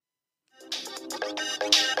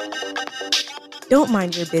Don't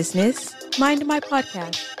mind your business. Mind my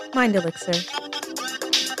podcast, Mind Elixir.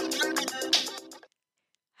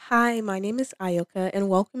 Hi, my name is Ayoka, and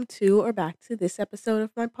welcome to or back to this episode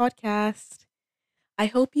of my podcast. I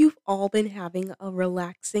hope you've all been having a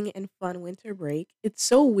relaxing and fun winter break. It's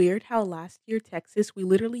so weird how last year, Texas, we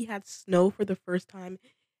literally had snow for the first time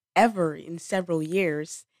ever in several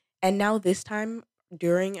years. And now, this time,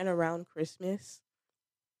 during and around Christmas,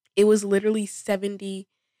 it was literally 70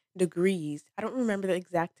 degrees. I don't remember the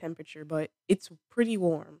exact temperature, but it's pretty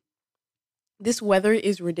warm. This weather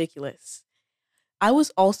is ridiculous. I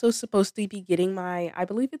was also supposed to be getting my, I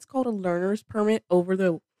believe it's called a learner's permit over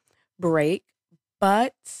the break,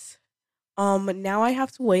 but now I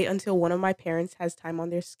have to wait until one of my parents has time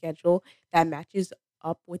on their schedule that matches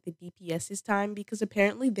up with the DPS's time because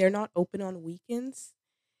apparently they're not open on weekends.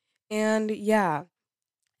 And yeah,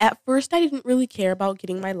 at first I didn't really care about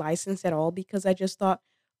getting my license at all because I just thought,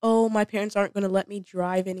 oh, my parents aren't going to let me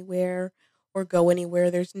drive anywhere or go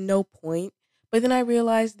anywhere. There's no point. But then I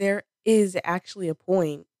realized there is actually a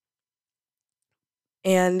point,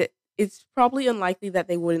 and it's probably unlikely that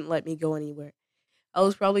they wouldn't let me go anywhere. I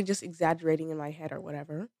was probably just exaggerating in my head or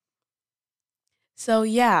whatever. So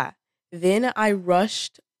yeah, then I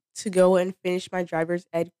rushed to go and finish my driver's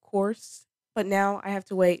ed course, but now I have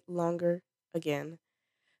to wait longer again.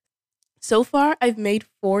 So far, I've made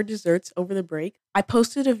 4 desserts over the break. I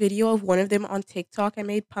posted a video of one of them on TikTok. I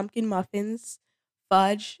made pumpkin muffins,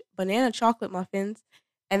 fudge, banana chocolate muffins,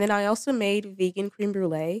 and then I also made vegan creme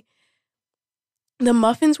brulee. The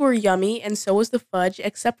muffins were yummy, and so was the fudge,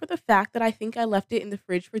 except for the fact that I think I left it in the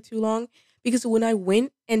fridge for too long because when I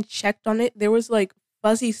went and checked on it, there was like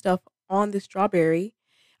fuzzy stuff on the strawberry.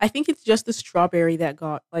 I think it's just the strawberry that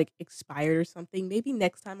got like expired or something. Maybe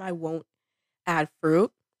next time I won't add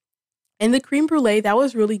fruit. And the creme brulee, that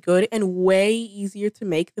was really good and way easier to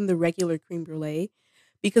make than the regular creme brulee.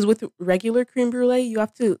 Because with regular creme brulee, you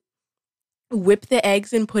have to whip the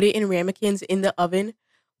eggs and put it in ramekins in the oven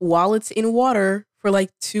while it's in water for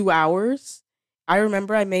like 2 hours. I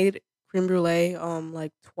remember I made creme brulee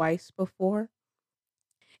like twice before.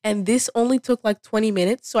 And this only took like 20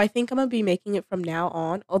 minutes. So I think I'm gonna be making it from now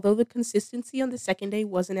on. Although the consistency on the second day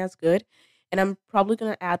wasn't as good. And I'm probably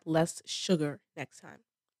gonna add less sugar next time.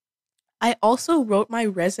 I also wrote my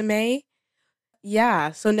resume.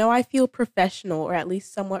 Yeah, so now I feel professional or at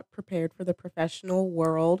least somewhat prepared for the professional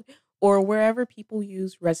world or wherever people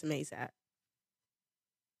use resumes at.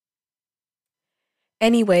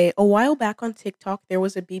 Anyway, a while back on TikTok, there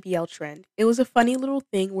was a BBL trend. It was a funny little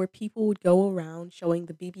thing where people would go around showing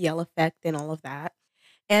the BBL effect and all of that.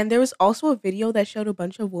 And there was also a video that showed a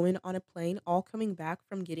bunch of women on a plane all coming back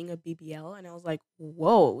from getting a BBL. And I was like,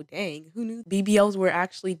 whoa, dang, who knew BBLs were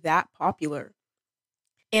actually that popular?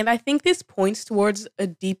 And I think this points towards a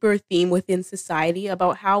deeper theme within society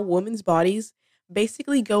about how women's bodies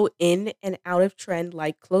basically go in and out of trend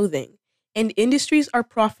like clothing. And industries are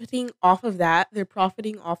profiting off of that. They're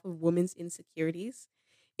profiting off of women's insecurities.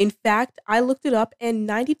 In fact, I looked it up, and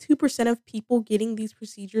 92% of people getting these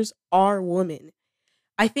procedures are women.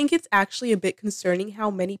 I think it's actually a bit concerning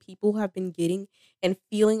how many people have been getting and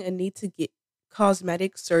feeling a need to get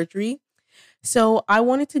cosmetic surgery. So, I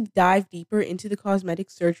wanted to dive deeper into the cosmetic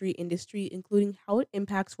surgery industry, including how it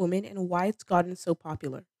impacts women and why it's gotten so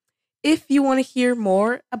popular. If you want to hear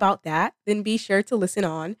more about that, then be sure to listen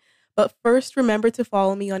on. But first, remember to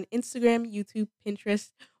follow me on Instagram, YouTube,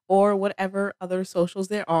 Pinterest, or whatever other socials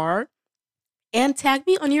there are. And tag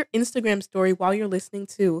me on your Instagram story while you're listening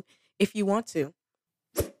too, if you want to.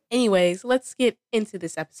 Anyways, let's get into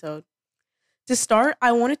this episode. To start,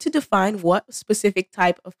 I wanted to define what specific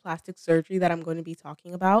type of plastic surgery that I'm going to be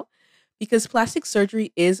talking about because plastic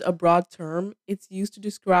surgery is a broad term. It's used to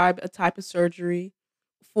describe a type of surgery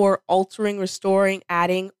for altering, restoring,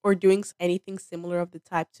 adding, or doing anything similar of the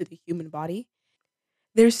type to the human body.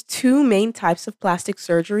 There's 2 main types of plastic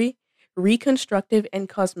surgery: reconstructive and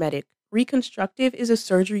cosmetic. Reconstructive is a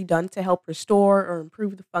surgery done to help restore or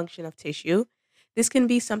improve the function of tissue. This can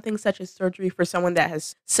be something such as surgery for someone that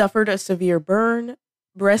has suffered a severe burn,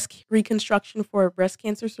 reconstruction for a breast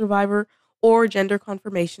cancer survivor, or gender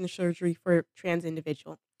confirmation surgery for a trans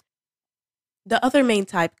individual. The other main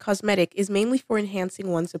type, cosmetic, is mainly for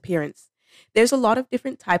enhancing one's appearance. There's a lot of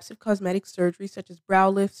different types of cosmetic surgery, such as brow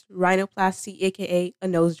lifts, rhinoplasty, aka a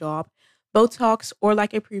nose job, Botox, or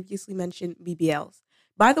like I previously mentioned, BBLs.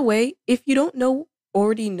 By the way, if you don't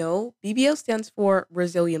already know, BBL stands for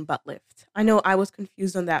Brazilian butt lift. I know I was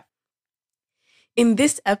confused on that. In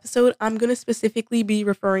this episode, I'm going to specifically be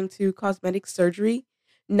referring to cosmetic surgery,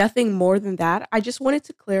 nothing more than that. I just wanted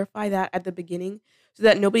to clarify that at the beginning so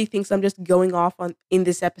that nobody thinks I'm just going off on in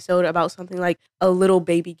this episode about something like a little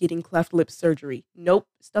baby getting cleft lip surgery. Nope,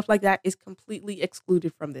 stuff like that is completely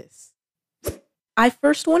excluded from this. I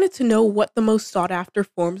first wanted to know what the most sought after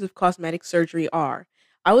forms of cosmetic surgery are.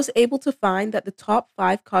 I was able to find that the top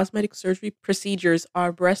 5 cosmetic surgery procedures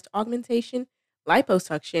are breast augmentation,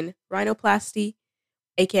 liposuction, rhinoplasty,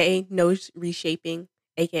 aka nose reshaping,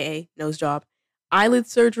 aka nose job, eyelid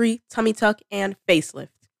surgery, tummy tuck, and facelift.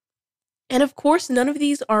 And of course, none of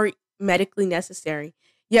these are medically necessary.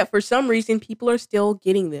 Yet for some reason, people are still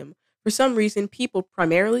getting them. For some reason, people,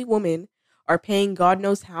 primarily women, are paying God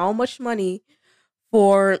knows how much money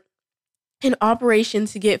for an operation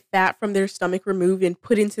to get fat from their stomach removed and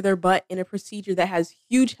put into their butt in a procedure that has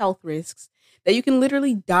huge health risks that you can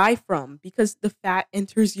literally die from because the fat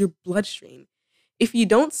enters your bloodstream. If you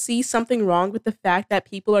don't see something wrong with the fact that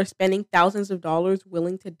people are spending thousands of dollars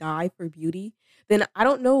willing to die for beauty, then I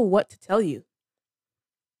don't know what to tell you.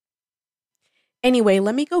 Anyway,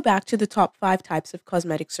 let me go back to the top 5 types of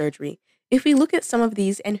cosmetic surgery. If we look at some of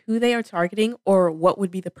these and who they are targeting or what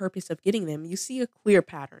would be the purpose of getting them, you see a clear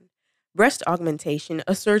pattern. Breast augmentation,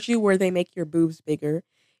 a surgery where they make your boobs bigger,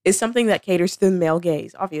 is something that caters to the male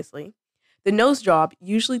gaze, obviously. The nose job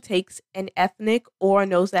usually takes an ethnic or a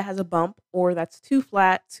nose that has a bump or that's too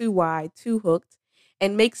flat, too wide, too hooked,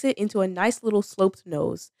 and makes it into a nice little sloped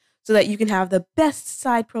nose so that you can have the best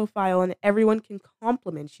side profile and everyone can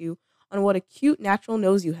compliment you on what a cute natural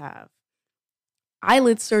nose you have.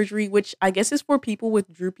 Eyelid surgery, which I guess is for people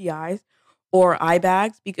with droopy eyes or eye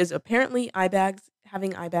bags, because apparently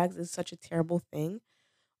having eye bags is such a terrible thing.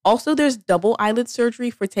 Also, there's double eyelid surgery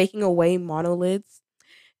for taking away monolids.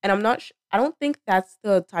 And I don't think that's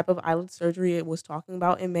the type of eyelid surgery it was talking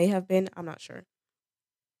about. It may have been, I'm not sure.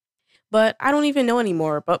 But I don't even know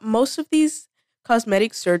anymore. But most of these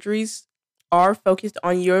cosmetic surgeries are focused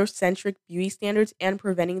on Eurocentric beauty standards and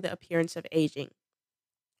preventing the appearance of aging.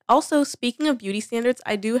 Also, speaking of beauty standards,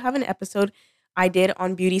 I do have an episode I did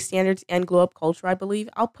on beauty standards and glow up culture, I believe.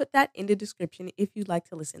 I'll put that in the description if you'd like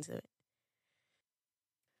to listen to it.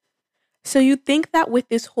 So you'd think that with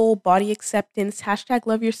this whole body acceptance, hashtag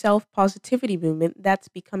love yourself positivity movement that's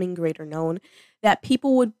becoming greater known, that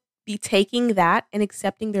people would be taking that and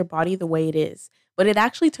accepting their body the way it is. But it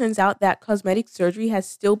actually turns out that cosmetic surgery has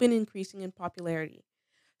still been increasing in popularity.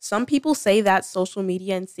 Some people say that social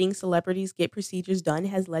media and seeing celebrities get procedures done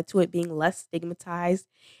has led to it being less stigmatized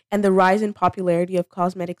and the rise in popularity of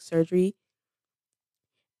cosmetic surgery.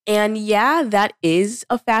 And yeah, that is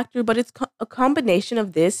a factor, but it's a combination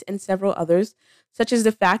of this and several others, such as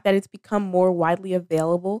the fact that it's become more widely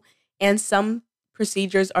available and some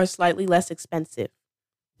procedures are slightly less expensive.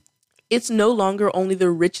 It's no longer only the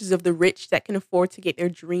riches of the rich that can afford to get their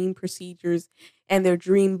dream procedures and their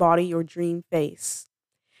dream body or dream face.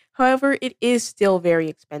 However, it is still very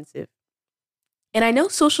expensive. And I know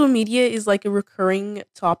social media is like a recurring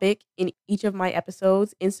topic in each of my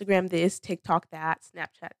episodes. Instagram this, TikTok that,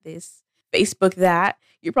 Snapchat this, Facebook that.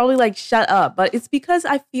 You're probably like, shut up. But it's because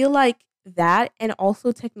I feel like that and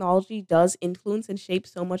also technology does influence and shape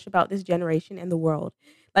so much about this generation and the world.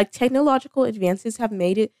 Like technological advances have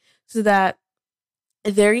made it so that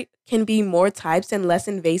there can be more types and less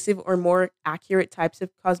invasive or more accurate types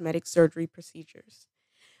of cosmetic surgery procedures.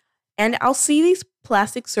 And I'll see these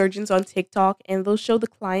plastic surgeons on TikTok and they'll show the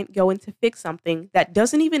client going to fix something that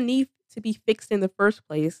doesn't even need to be fixed in the first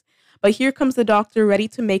place. But here comes the doctor ready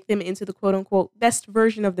to make them into the quote unquote best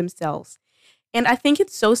version of themselves. And I think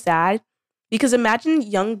it's so sad because imagine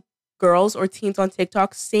young girls or teens on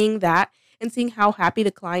TikTok seeing that and seeing how happy the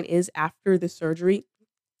client is after the surgery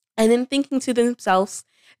and then thinking to themselves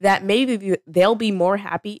that maybe they'll be more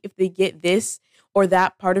happy if they get this or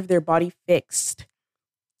that part of their body fixed.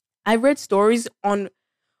 I've read stories on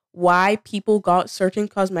why people got certain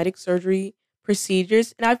cosmetic surgery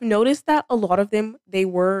procedures, and I've noticed that a lot of them it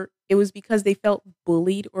was because they felt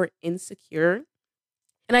bullied or insecure.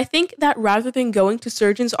 And I think that rather than going to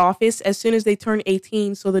surgeon's office as soon as they turn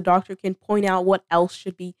 18 so the doctor can point out what else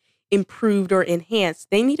should be improved or enhanced,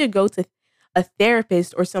 they need to go to a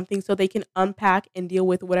therapist or something so they can unpack and deal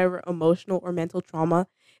with whatever emotional or mental trauma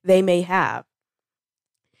they may have.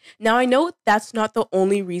 Now, I know that's not the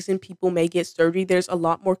only reason people may get surgery. There's a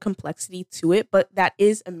lot more complexity to it, but that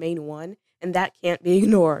is a main one, and that can't be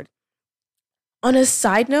ignored. On a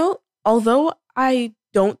side note, although I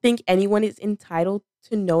don't think anyone is entitled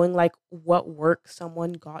to knowing like what work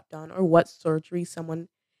someone got done or what surgery someone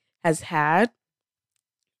has had,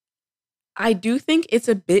 I do think it's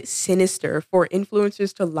a bit sinister for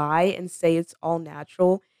influencers to lie and say it's all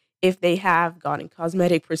natural if they have gotten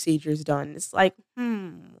cosmetic procedures done. It's like,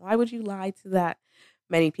 why would you lie to that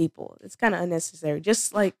many people. It's kind of unnecessary.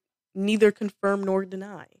 Just like neither confirm nor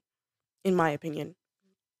deny, in my opinion.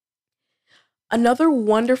 Another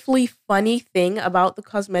wonderfully funny thing about the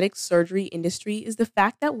cosmetic surgery industry is the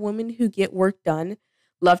fact that women who get work done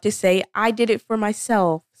love to say, I did it for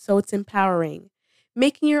myself, so it's empowering.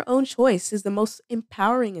 Making your own choice is the most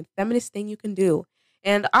empowering and feminist thing you can do.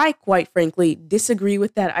 And I, quite frankly, disagree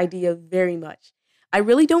with that idea very much. I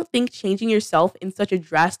really don't think changing yourself in such a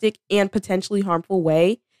drastic and potentially harmful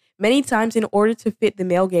way, many times in order to fit the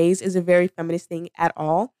male gaze, is a very feminist thing at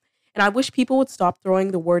all. And I wish people would stop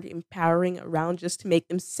throwing the word empowering around just to make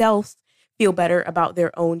themselves feel better about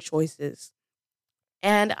their own choices.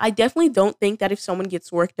 And I definitely don't think that if someone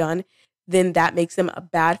gets work done, then that makes them a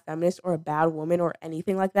bad feminist or a bad woman or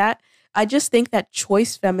anything like that. I just think that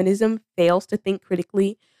choice feminism fails to think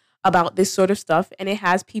critically about this sort of stuff. And it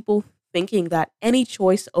has people thinking that any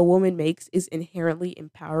choice a woman makes is inherently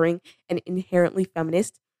empowering and inherently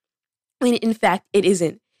feminist. I mean, in fact, it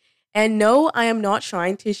isn't. And no, I am not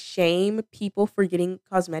trying to shame people for getting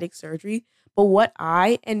cosmetic surgery, but what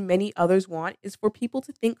I and many others want is for people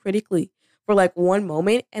to think critically for like one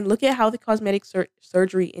moment and look at how the cosmetic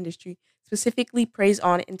surgery industry specifically preys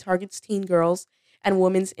on and targets teen girls and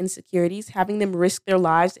women's insecurities, having them risk their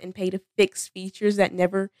lives and pay to fix features that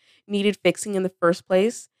never needed fixing in the first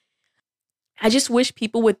place. I just wish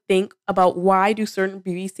people would think about why do certain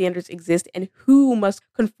beauty standards exist and who must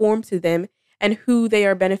conform to them and who they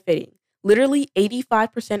are benefiting. Literally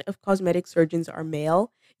 85% of cosmetic surgeons are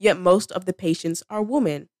male, yet most of the patients are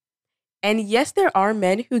women. And yes, there are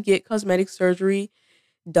men who get cosmetic surgery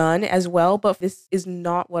done as well, but this is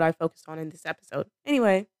not what I focused on in this episode.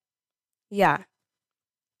 Anyway, yeah.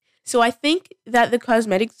 So I think that the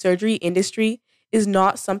cosmetic surgery industry is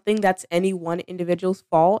not something that's any one individual's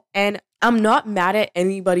fault. And I'm not mad at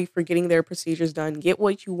anybody for getting their procedures done. Get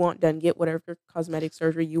what you want done. Get whatever cosmetic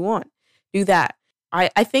surgery you want. Do that.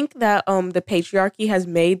 I think that the patriarchy has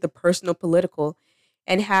made the personal political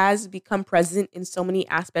and has become present in so many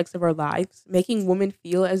aspects of our lives, making women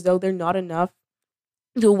feel as though they're not enough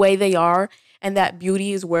the way they are and that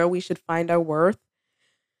beauty is where we should find our worth.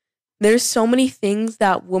 There's so many things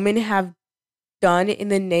that women have done in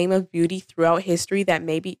the name of beauty throughout history that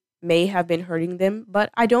maybe may have been hurting them,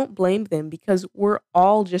 but I don't blame them because we're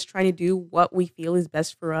all just trying to do what we feel is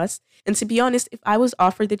best for us. And to be honest, if I was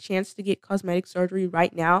offered the chance to get cosmetic surgery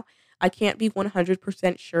right now, I can't be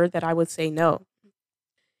 100% sure that I would say no.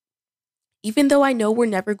 Even though I know we're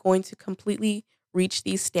never going to completely reach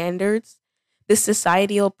these standards, the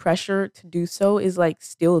societal pressure to do so is like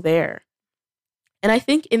still there. And I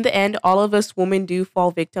think in the end, all of us women do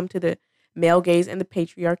fall victim to the male gaze and the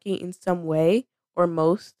patriarchy in some way, or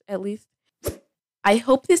most at least. I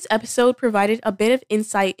hope this episode provided a bit of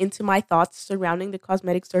insight into my thoughts surrounding the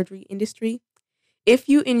cosmetic surgery industry. If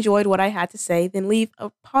you enjoyed what I had to say, then leave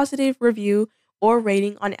a positive review or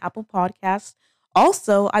rating on Apple Podcasts.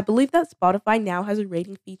 Also, I believe that Spotify now has a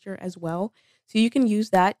rating feature as well, so you can use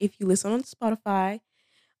that if you listen on Spotify.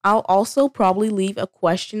 I'll also probably leave a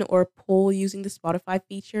question or a poll using the Spotify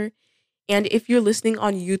feature. And if you're listening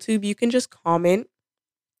on YouTube, you can just comment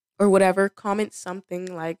or whatever. Comment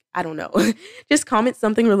something like, I don't know, just comment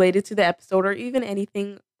something related to the episode or even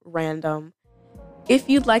anything random. If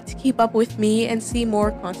you'd like to keep up with me and see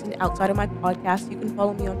more content outside of my podcast, you can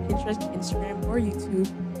follow me on Pinterest, Instagram, or YouTube.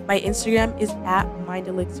 My Instagram is at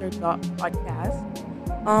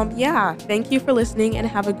mindelixir.podcast. Yeah, thank you for listening and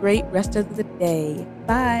have a great rest of the day.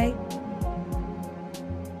 Bye.